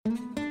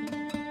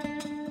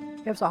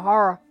It was a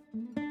horror.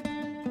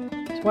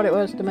 It's what it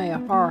was to me, a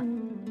horror.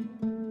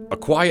 A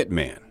quiet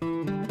man.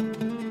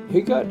 He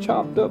got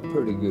chopped up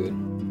pretty good.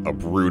 A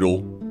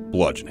brutal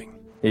bludgeoning.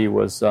 He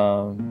was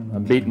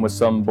beaten with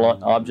some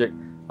blunt object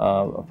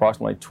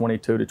approximately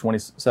 22 to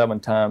 27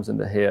 times in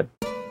the head.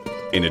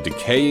 In a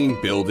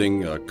decaying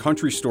building, a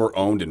country store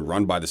owned and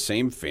run by the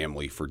same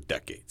family for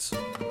decades.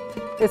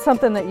 It's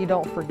something that you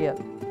don't forget.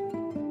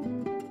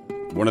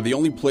 One of the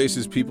only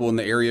places people in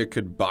the area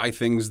could buy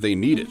things they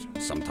needed.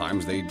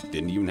 Sometimes they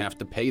didn't even have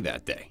to pay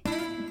that day.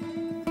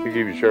 He'd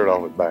give you a shirt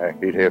off his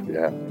back. He'd help you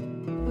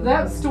out.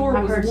 That store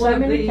I've was heard one so of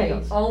many the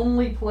tales.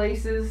 only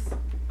places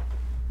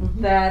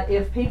that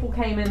if people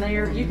came in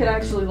there, you could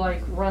actually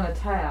like run a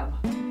tab.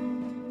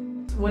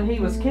 When he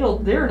was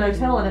killed, there are no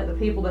telling it the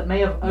people that may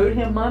have owed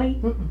him money.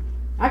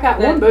 I got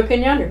one book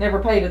in yonder. Never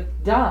paid a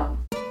dime.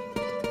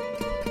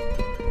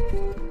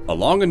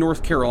 Along a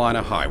North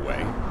Carolina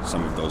highway,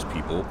 some of those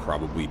people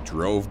probably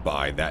drove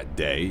by that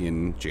day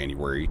in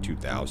January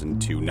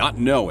 2002, not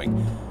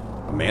knowing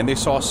a man they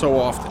saw so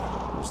often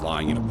was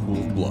lying in a pool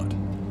of blood.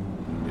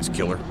 His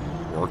killer,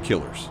 or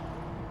killers,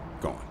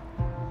 gone.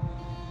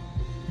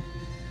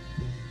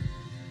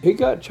 He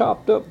got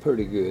chopped up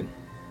pretty good.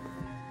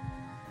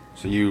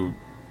 So you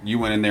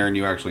went in there and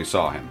you actually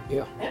saw him?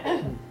 Yeah.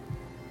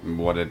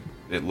 What did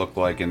it look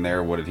like in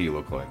there? What did he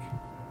look like?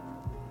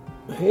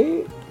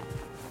 He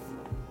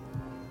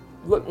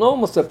looked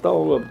normal except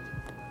all the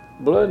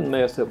blood and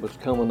mess that was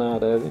coming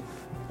out of him.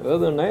 Other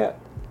than that,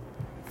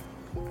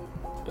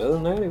 he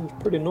was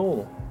pretty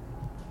normal.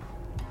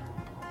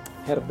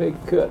 Had a big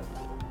cut.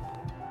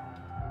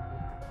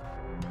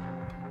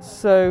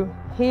 So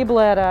he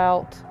bled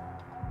out.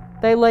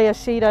 They lay a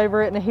sheet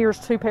over it, and here's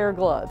 2 pair of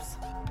gloves.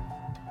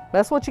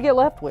 That's what you get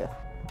left with.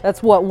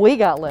 That's what we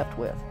got left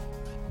with.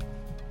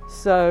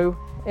 So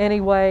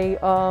anyway,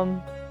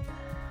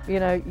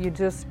 you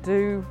just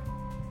do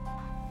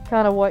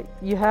kind of what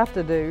you have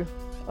to do.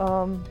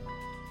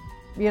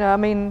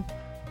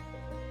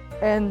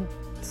 And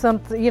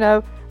something,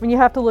 when you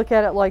have to look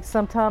at it like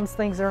sometimes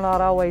things are not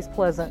always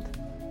pleasant.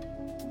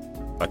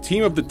 A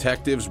team of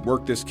detectives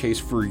worked this case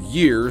for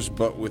years,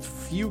 but with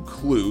few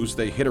clues,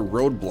 they hit a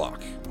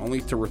roadblock, only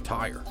to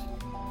retire.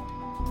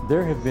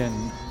 There have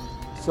been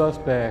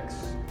suspects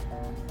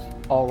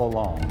all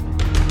along.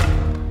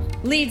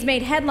 Leads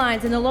made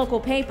headlines in the local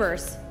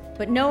papers,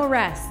 but no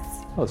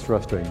arrests. Well, it's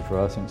frustrating for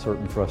us and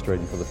certainly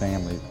frustrating for the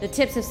family. The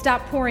tips have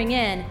stopped pouring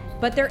in,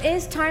 but there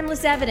is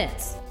timeless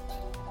evidence.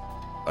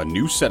 A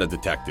new set of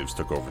detectives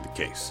took over the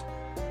case.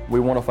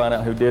 We want to find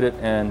out who did it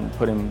and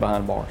put him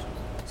behind bars.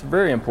 It's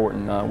very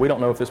important. We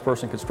don't know if this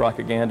person could strike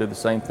again, do the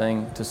same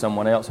thing to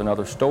someone else,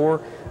 another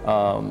store,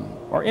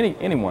 or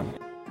anyone.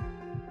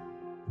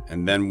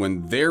 And then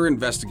when their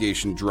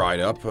investigation dried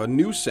up, a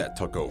new set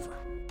took over.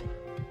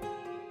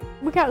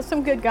 We got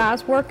some good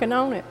guys working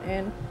on it,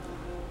 and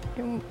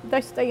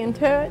they stay in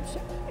touch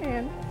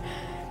and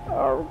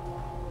are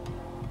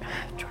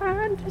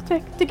trying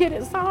to get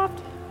it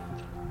solved.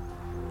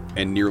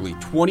 And nearly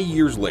 20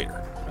 years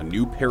later, a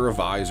new pair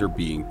of eyes are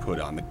being put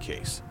on the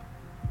case.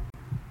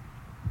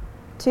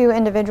 2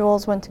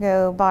 individuals went to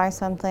go buy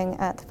something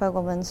at the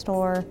Fogleman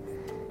store,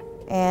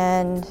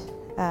 and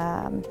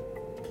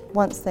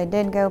once they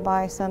did go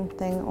buy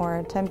something or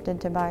attempted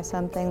to buy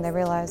something, they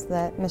realized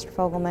that Mr.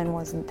 Fogleman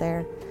wasn't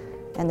there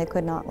and they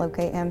could not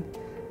locate him.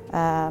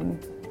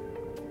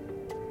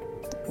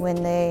 When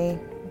they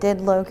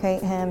did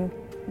locate him,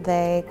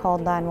 they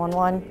called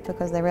 911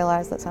 because they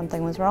realized that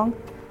something was wrong.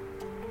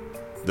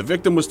 The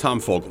victim was Tom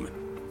Fogleman.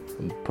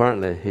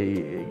 Apparently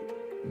he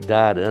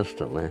died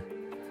instantly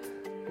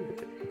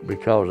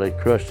because they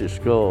crushed his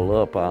skull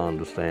up, I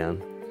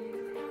understand.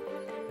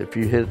 If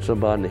you hit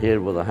somebody in the head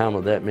with a hammer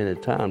that many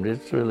times,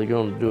 it's really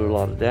going to do a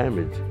lot of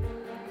damage.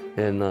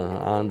 And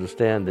I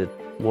understand that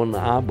one of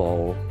the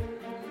eyeballs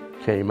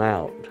came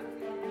out.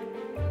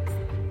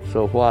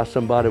 So why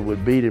somebody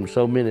would beat him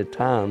so many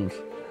times,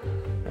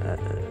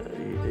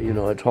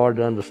 it's hard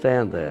to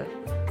understand that.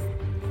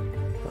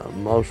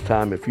 Most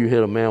time, if you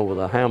hit a man with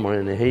a hammer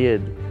in the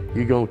head,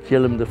 you're going to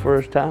kill him the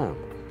first time.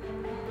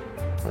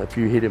 If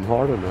you hit him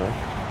hard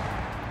enough.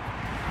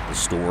 The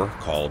store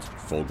called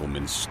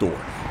Fogleman's store.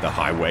 The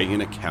highway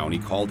in a county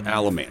called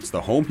Alamance, the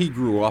home he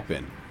grew up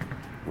in,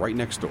 right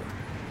next door.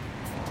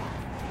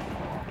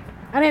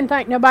 I didn't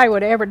think nobody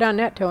would have ever done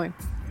that to him.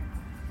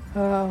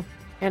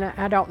 And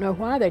I don't know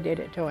why they did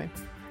it to him.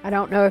 I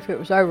don't know if it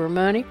was over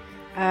money.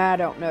 I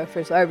don't know if it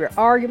was over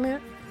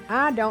argument.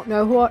 I don't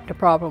know what the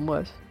problem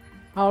was.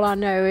 All I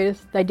know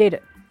is they did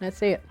it.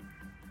 That's it.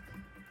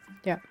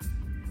 Yeah.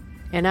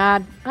 And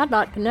I'd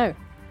like to know,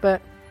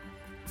 but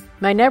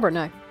may never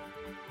know.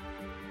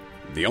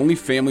 The only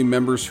family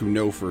members who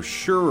know for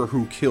sure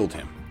who killed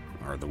him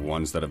are the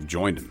ones that have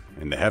joined him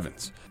in the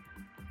heavens.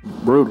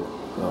 Brutal.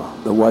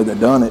 The way they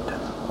done it,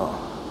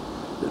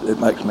 it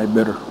makes me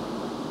bitter.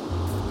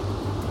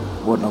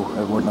 There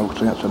wasn't no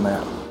sense in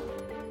that.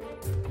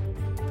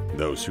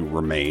 Those who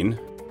remain.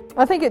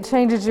 I think it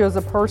changes you as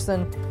a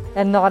person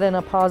and not in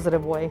a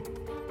positive way.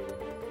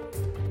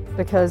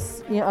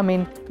 Because,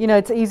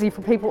 it's easy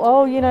for people,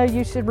 oh,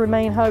 you should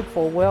remain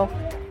hopeful. Well,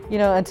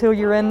 until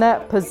you're in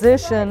that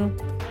position,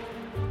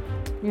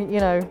 you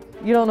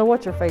don't know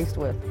what you're faced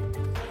with.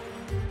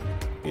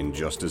 In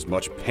just as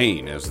much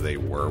pain as they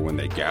were when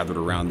they gathered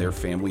around their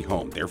family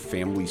home, their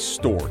family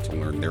store, to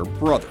learn their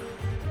brother,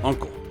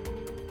 uncle,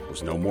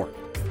 was no more.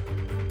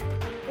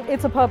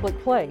 It's a public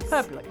place.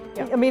 Public,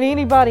 yeah.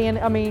 Anybody,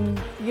 even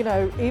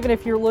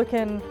if you're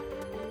looking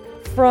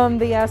from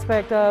the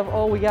aspect of,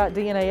 oh, we got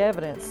DNA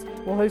evidence.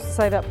 Well, who's to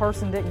say that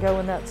person didn't go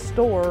in that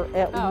store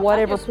at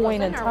whatever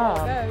point in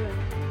time?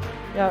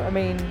 Yeah,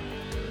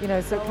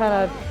 so it kind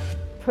of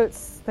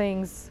puts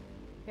things,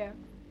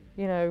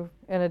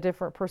 in a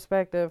different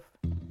perspective.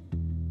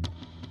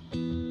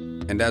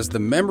 And as the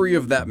memory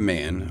of that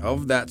man,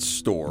 of that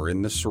store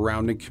in the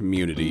surrounding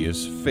community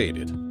is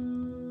faded,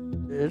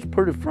 it's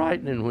pretty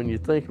frightening when you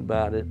think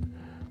about it,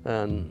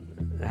 and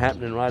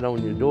happening right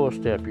on your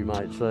doorstep, you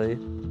might say.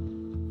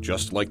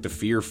 Just like the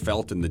fear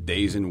felt in the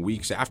days and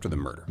weeks after the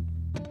murder.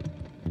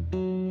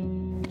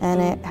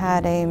 And it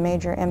had a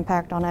major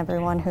impact on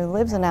everyone who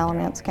lives in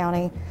Alamance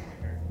County,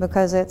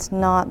 because it's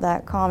not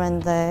that common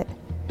that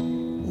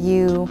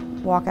you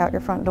walk out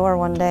your front door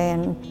one day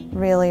and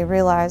really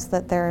realize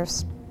that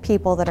there's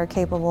people that are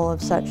capable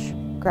of such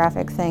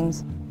graphic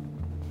things.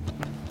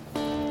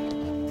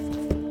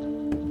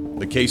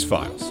 The case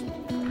files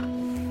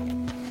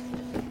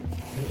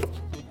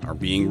are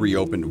being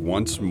reopened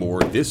once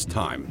more, this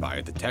time by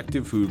a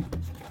detective who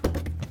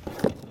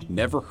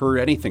never heard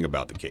anything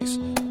about the case.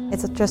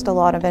 It's just a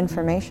lot of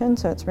information,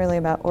 so it's really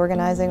about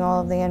organizing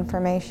all of the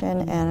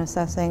information and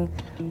assessing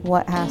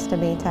what has to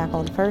be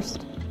tackled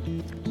first.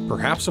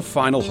 Perhaps a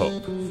final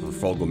hope for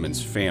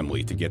Fogleman's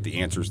family to get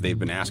the answers they've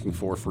been asking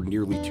for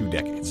nearly 2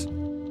 decades.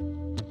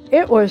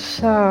 It was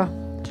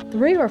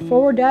 3 or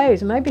 4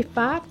 days, maybe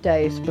 5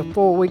 days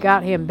before we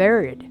got him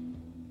buried.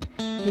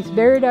 He's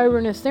buried over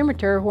in a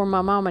cemetery where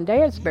my mom and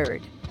dad's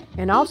buried.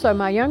 And also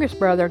my youngest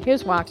brother and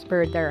his wife's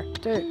buried there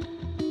too.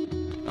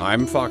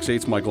 I'm Fox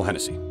 8's Michael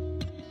Hennessy.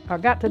 I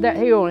got to that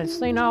hill and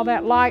seen all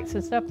that lights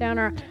and stuff down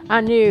there.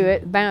 I knew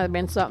it bound to have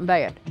been something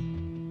bad.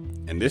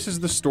 And this is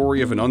the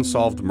story of an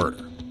unsolved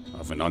murder,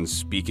 of an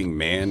unspeaking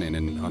man in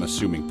an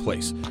unassuming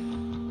place.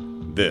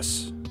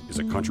 This is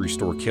A Country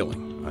Store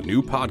Killing, a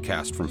new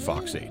podcast from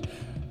Fox 8.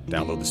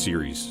 Download the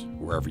series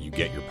wherever you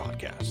get your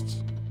podcasts.